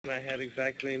and I had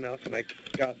exactly enough, and I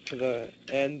got to the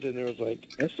end, and there was like...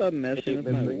 I stopped messing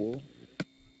with my wool.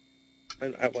 I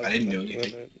didn't do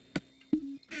anything.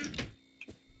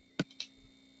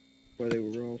 Where they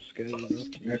were all scattered up.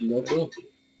 I have no clue.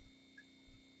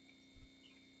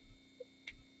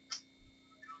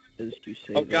 As you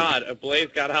say, Oh God, a blaze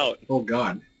got out. Oh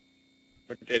God.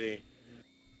 Or did he?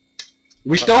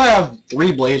 We still have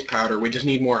 3 blaze powder. We just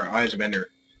need more eyes of ender.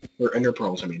 Or ender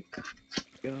pearls, I mean.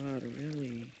 God,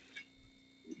 really?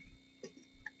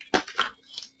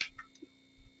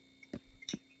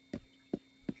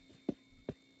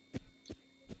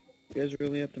 You guys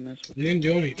really have to mess with You didn't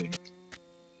do anything.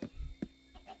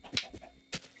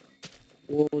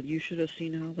 Well, you should have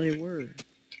seen how they were.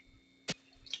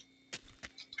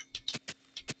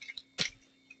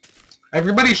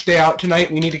 Everybody stay out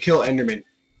tonight. We need to kill Enderman.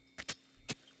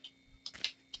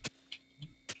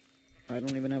 I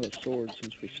don't even have a sword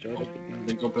since we started the game.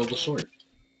 Then go build a sword.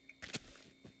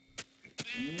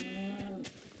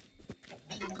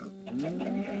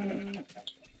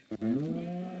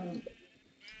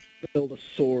 Build a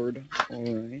sword,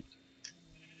 alright.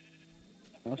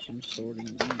 Awesome sword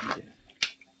indeed.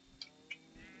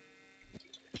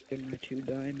 Get my 2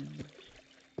 diamonds.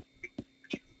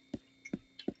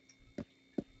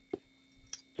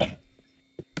 Get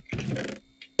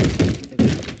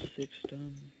 6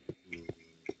 done.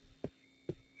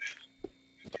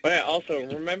 Oh yeah, also,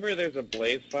 remember there's a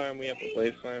blaze farm? We have a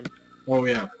blaze farm. Oh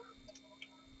yeah.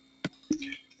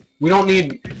 We don't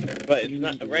need... But it's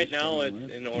not, right now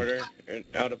it's in order, or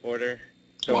out of order.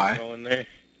 Don't Why? go in there.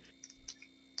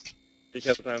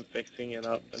 Because I'm fixing it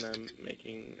up and I'm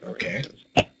making arrangements.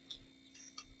 Okay.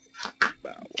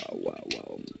 Wow, wow, wow,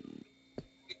 wow.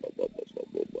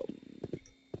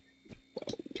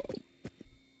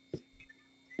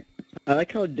 I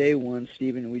like how day 1,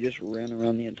 Steven, we just ran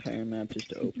around the entire map just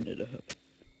to open it up.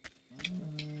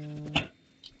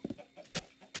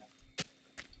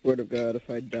 Word of God, if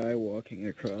I die walking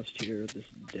across here, this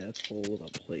death hole of a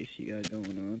place you got going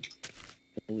on,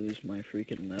 I'll lose my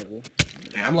freaking level.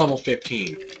 Hey, I'm level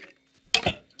 15.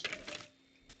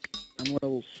 I'm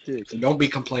level 6. So don't be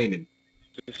complaining.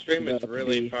 The stream is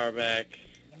really far back.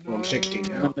 Well, I'm 16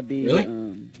 now. I'm gonna be, Really?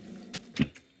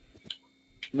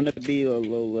 I'm gonna be a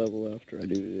low level after I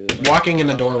do this. Walking in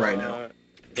the door right now.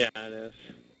 Yeah, it is.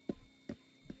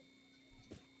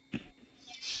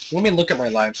 Let me look at my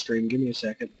live stream. Give me a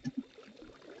second.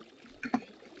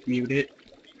 Mute it.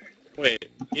 Wait,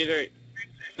 either...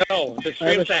 No, the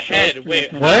stream's a ahead.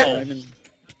 Wait, What? how?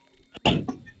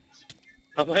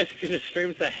 How am I asking the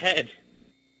stream's ahead?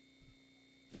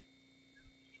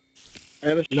 I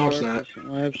have a No, it's sharpness.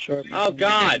 I have sharpness. Oh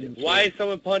God, why is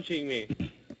someone punching me?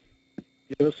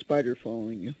 You have a spider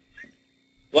following you.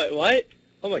 What?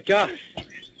 Oh my gosh. Wait,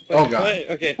 Oh God. what?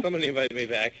 Okay, someone invite me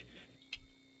back.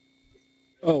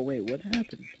 Oh wait, what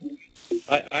happened?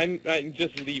 I'm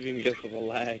just leaving because of the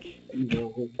lag.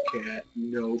 No cat.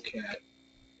 No cat.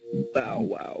 Wow,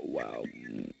 wow, wow.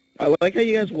 I like how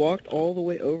you guys walked all the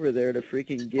way over there to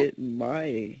freaking get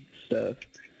my stuff.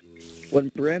 When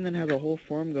Brandon has a whole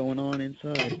farm going on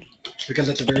inside. It's because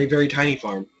it's a very, very tiny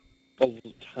farm. A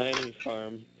tiny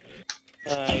farm.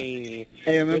 Tiny.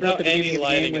 Hey, remember Without at the beginning any of the game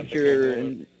lighting at with the your,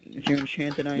 moment. your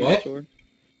enchanted iron What? sword?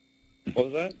 What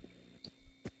was that?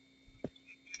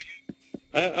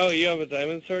 Oh, you have a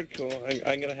diamond sword? Cool.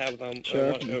 I'm gonna have them.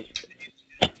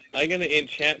 I'm gonna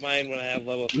enchant mine when I have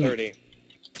level 30.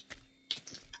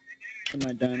 And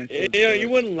my diamond sword. You know, you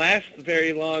wouldn't last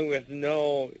very long with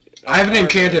no... I have an armor.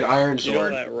 enchanted iron You know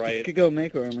sword. that, I right? could go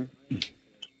make armor.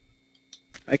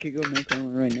 I could go make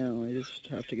armor right now. I just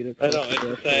have to get it. I know, it's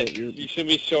just that you should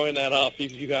be showing that off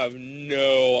if you have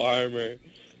no armor.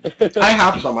 I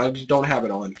have some, I just don't have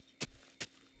it on.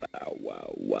 Wow,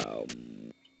 wow, wow.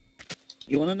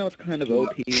 You wanna know what's kind of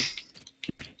OP?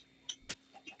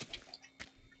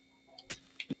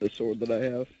 The sword that I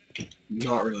have.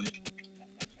 Not really.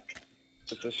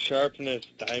 It's a sharpness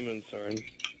diamond sword.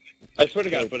 I swear to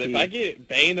God, but if I get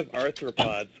Bane of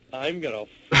Arthropods, I'm gonna...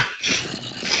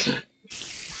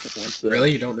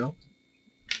 Really? You don't know?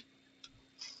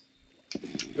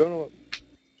 Don't know what...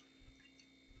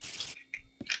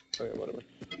 Okay, whatever.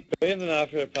 Bane of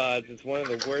Arthropods is one of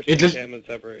the worst enchantments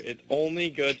ever. It's only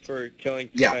good for killing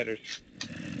spiders.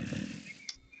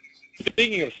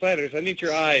 Speaking of spiders, I need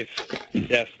your eyes.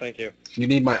 Yes, thank you. You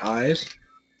need my eyes?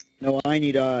 No, I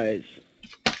need eyes.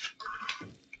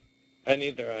 I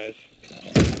need their eyes.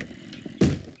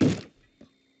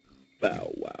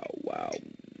 Wow, wow, wow.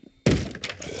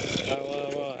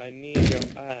 Wow, I need your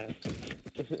eyes.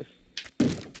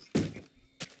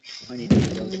 I need to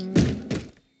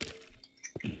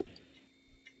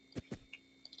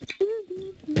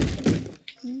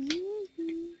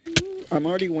I'm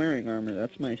already wearing armor.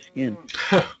 That's my skin.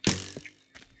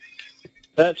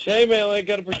 That chainmail ain't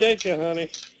gonna protect you, honey.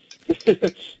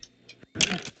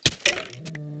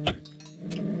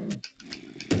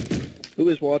 Who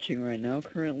is watching right now?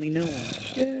 Currently no one.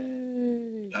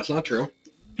 Yay! That's not true.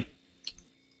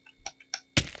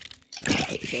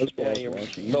 Fuzzball's Yeah,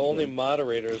 watching. the only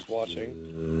moderator is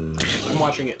watching. I'm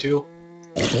watching it too.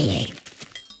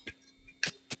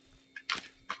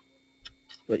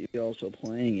 But you're also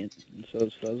playing it, and so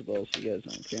is Fuzzball, so you guys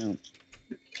don't count.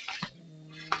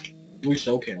 We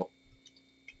so kill.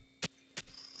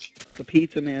 The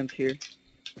pizza man's here.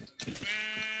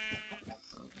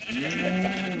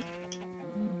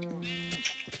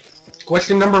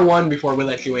 Question number 1 before we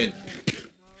let you in.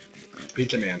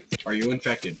 Pizza Man, are you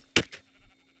infected?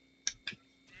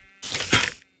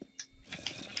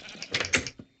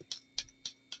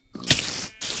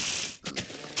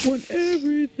 When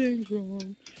everything's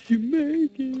wrong, you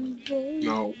make it right.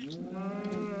 No.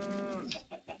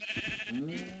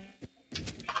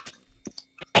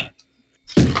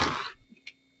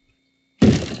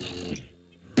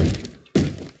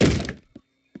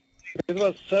 There's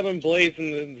about 7 blades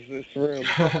in this room.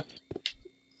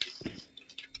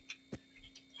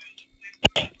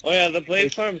 Oh yeah, the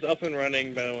blaze farm's up and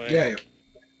running, by the way. Yeah.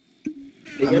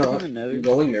 They I'm got not another.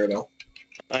 going there though.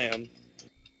 I am.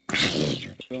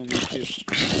 Well, me too.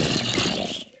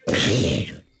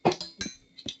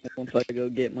 Once I go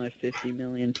get my 50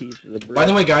 million pieces of bread. By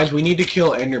the way, guys, we need to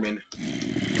kill Enderman.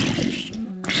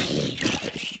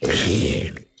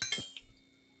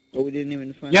 Oh, we didn't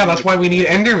even find. Yeah, that's why we need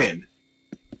Enderman.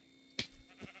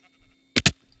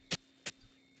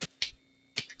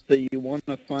 So you want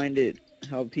to find it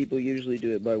how people usually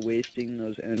do it by wasting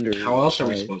those enders. How else are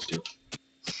we supposed to?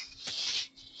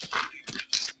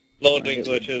 Loading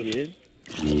glitches.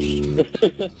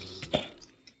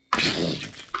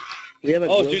 We have a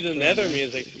Oh, dude, the nether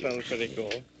music sounds pretty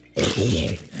cool.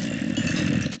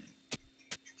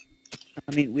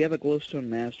 I mean, we have a glowstone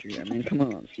mastery. I mean, come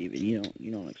on, Steven. You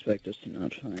don't expect us to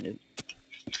not find it.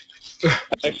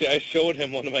 Actually, I showed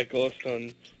him one of my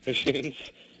glowstone machines.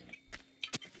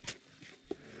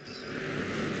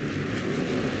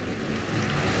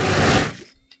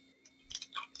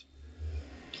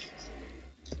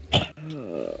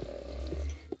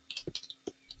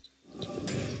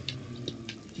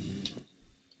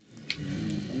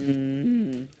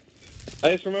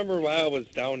 I just remember why I was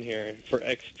down here for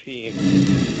XP.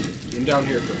 I'm down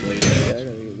here for Blade. Yeah, I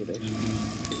gotta go get XP.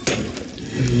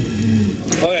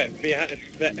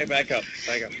 Okay, back up.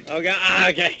 Oh god,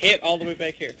 I got hit all the way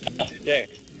back here. Okay,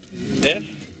 this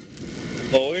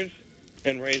lowers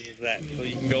and raises that, so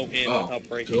you can go in without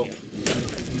breaking it.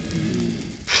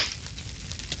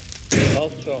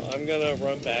 Also, I'm gonna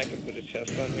run back and put a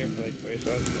chest on here for like waste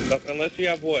and stuff, unless you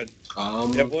have wood.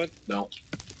 You have wood? No.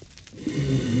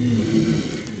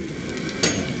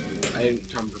 I didn't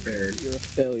come prepared. You're a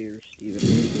failure, Steven.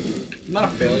 I'm not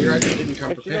a failure, I just didn't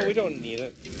come Actually, prepared. no, we don't need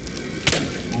it.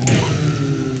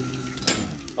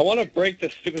 I want to break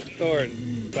this stupid sword,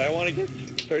 but I want to get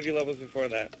 30 levels before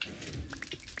that.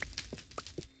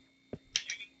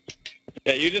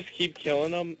 Yeah, you just keep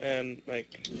killing them, and,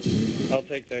 like, I'll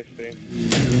take the XP.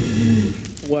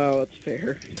 Wow, that's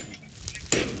fair.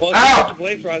 Well, if you get the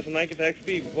blaze rods and I get the XP,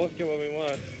 we both get what we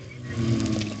want.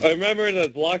 Remember to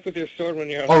block with your sword when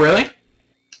you're on. Oh, really?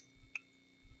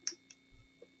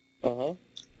 Uh-huh.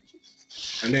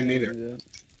 I didn't either.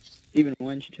 Steven,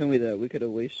 why didn't you tell me that? We could have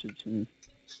wasted some...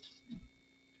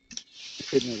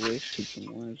 Couldn't have wasted some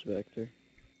lives back there.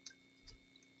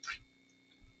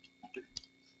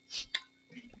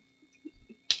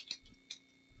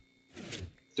 As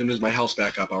soon as my health's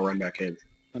back up, I'll run back in.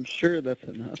 I'm sure that's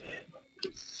enough.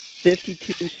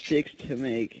 52 sticks to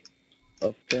make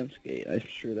a fence gate. I'm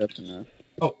sure that's enough.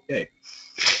 Oh, yay.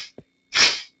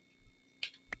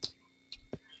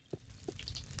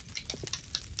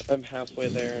 I'm halfway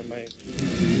there in my...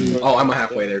 Oh, I'm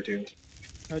halfway there, too.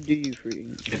 How do you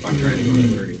freaking... If I'm trying to go to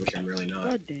 30, which I'm really not.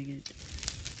 God dang it.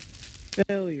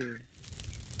 Failure.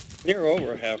 You're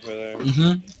over halfway there.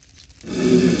 Mm-hmm.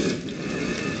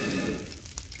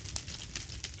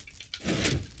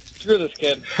 Screw this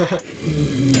kid.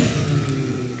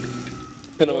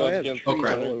 Well, I have trees Oh,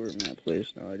 crap. all over my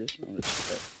place now. I just noticed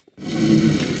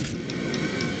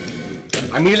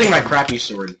that. I'm using my crappy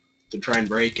sword to try and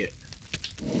break it.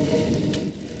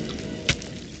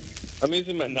 I'm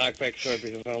using my knockback sword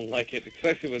because I don't like it,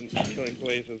 especially when killing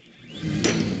blazes.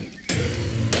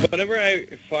 Whenever I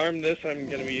farm this, I'm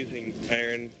going to be using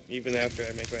iron, even after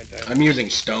I make my diamond. I'm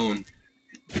using stone.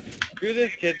 Screw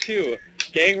this kid, too.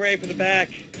 Gang rape in the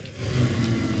back.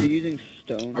 You're using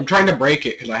stone. I'm trying to break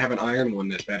it because I have an iron one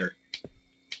that's better.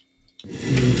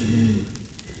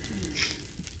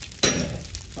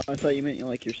 I thought you meant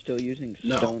like you're still using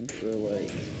No. stone for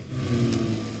like.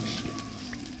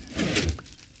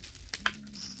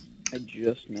 I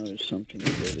just noticed something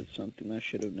good. It's something I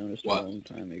should have noticed What? a long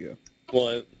time ago.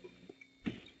 What?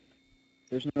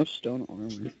 There's no stone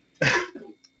armor.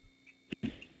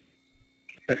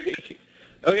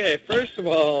 Okay, first of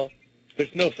all,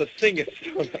 there's no such thing as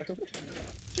stone armor.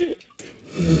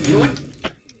 You know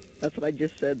what? That's what I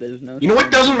just said. There's no. You know what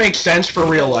stone doesn't armor. make sense for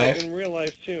real life? In real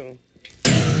life, too.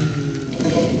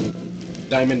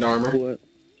 Diamond armor. What?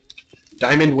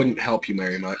 Diamond wouldn't help you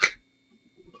very much.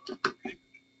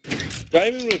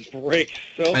 Diamond would break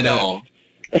so fast. I know.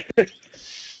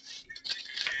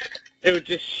 It would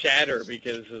just shatter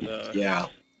because of the... Yeah.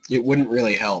 It wouldn't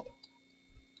really help.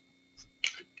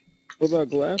 What about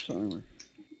glass armor?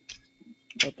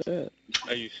 What about that?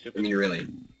 Are you I stupid? mean, really.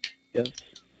 Yes.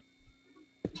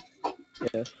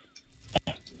 Yes.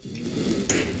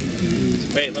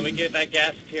 Wait, let me get that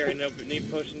gas tier. I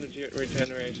need potion of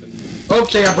regeneration.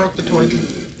 Okay, I broke the torch.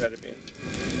 Gotta be.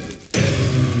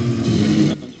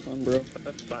 Sounds fun, bro.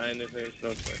 That's fine if there's no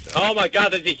torch. Oh my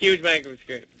god, that's a huge magma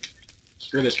screen.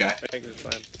 Screw this guy. I think it's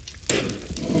fine.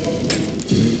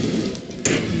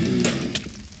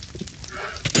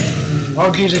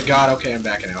 Oh, Jesus God. Okay, I'm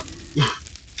backing out.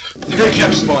 They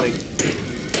kept spawning.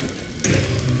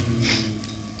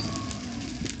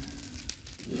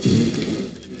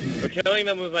 We're killing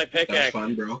them with my That's pickaxe.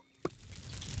 fun, bro.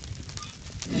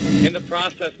 In the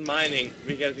process mining,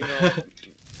 because you know,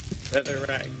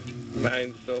 netherrack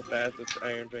mines so fast with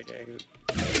iron pickaxes.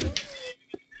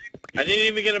 I didn't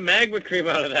even get a magma cream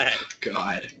out of that.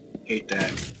 God. Hate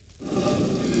that.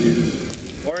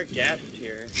 Or a gas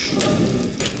tier.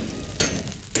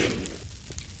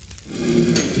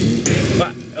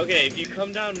 But, okay, if you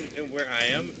come down where I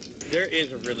am, there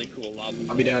is a really cool lava.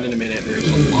 I'll be down in a minute. There's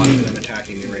a lot of them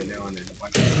attacking me right now, and there's a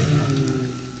bunch of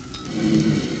them.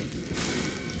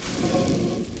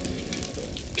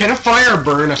 Can a fire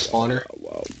burn a spawner? Oh,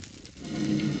 wow.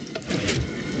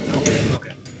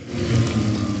 Okay.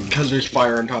 Because there's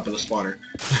fire on top of the spawner.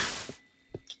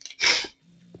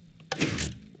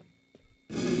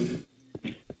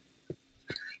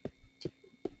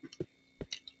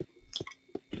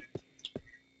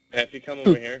 Yeah, if you come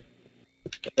over here,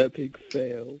 Epic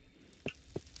fail.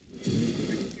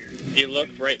 you look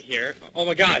right here. Oh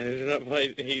my god, there's another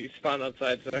place. He spawned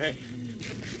outside, sorry.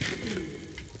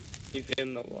 He's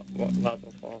in the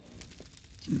lava fall.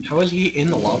 How is he in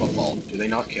the lava fall? Do they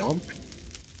not kill him?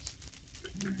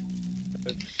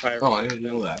 It's fire Oh, I didn't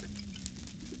know that.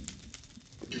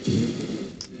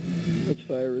 That's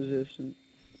fire resistant.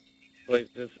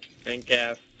 Places and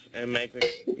gas and magma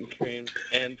cream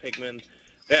and pigment.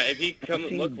 Yeah, if you come I've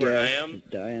seen look where I gas am,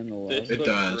 die in the lava. this It looks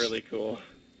does. really cool.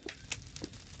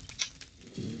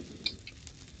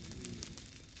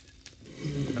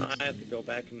 Now I have to go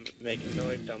back and make a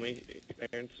noise dummy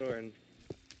iron sword.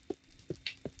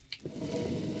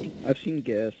 I've seen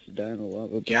gas die in the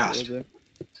lava before. Gas. There.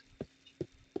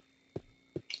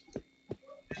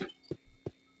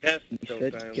 Gas You don't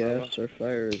said die in gas lava. or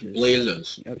fire resistant.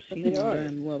 Blazes. I've seen They them are. die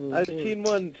in lava I've before. seen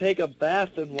one take a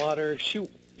bath in water, shoot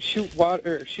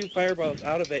water, shoot fireballs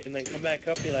out of it, and then come back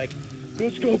up and be like,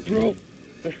 "Let's go, bro."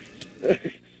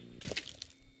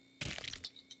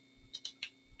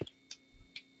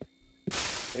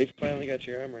 They finally got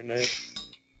your armor, nice.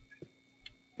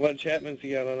 What enchantments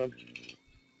you got on them?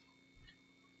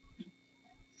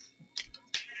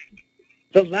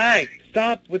 The lag!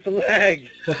 Stop with the lag!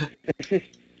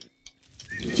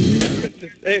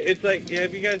 It's like, yeah,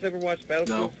 have you guys ever watched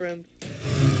Battlefield No. Friends?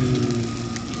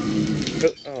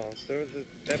 Oh, there was this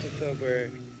episode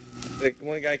where like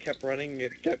one guy kept running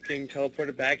and kept getting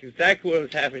teleported back. Exactly what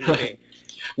was happening to me.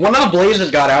 One of the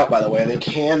blazes got out, by the way. They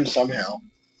can somehow.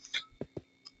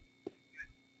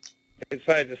 It's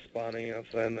probably just spawning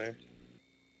outside in there.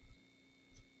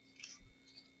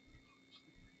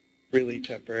 Really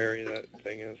temporary, that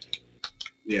thing is.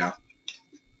 Yeah.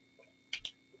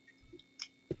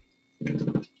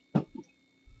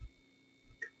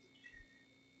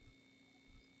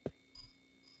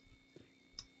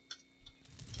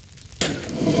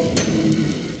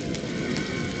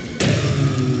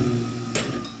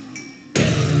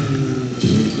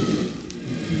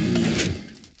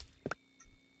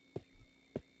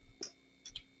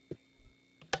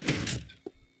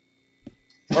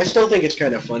 I still think it's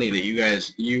kind of funny that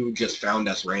you just found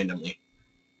us randomly.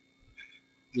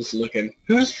 Just looking.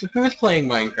 Who's playing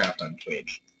Minecraft on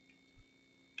Twitch?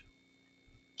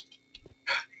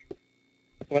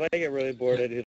 When I get really bored, I do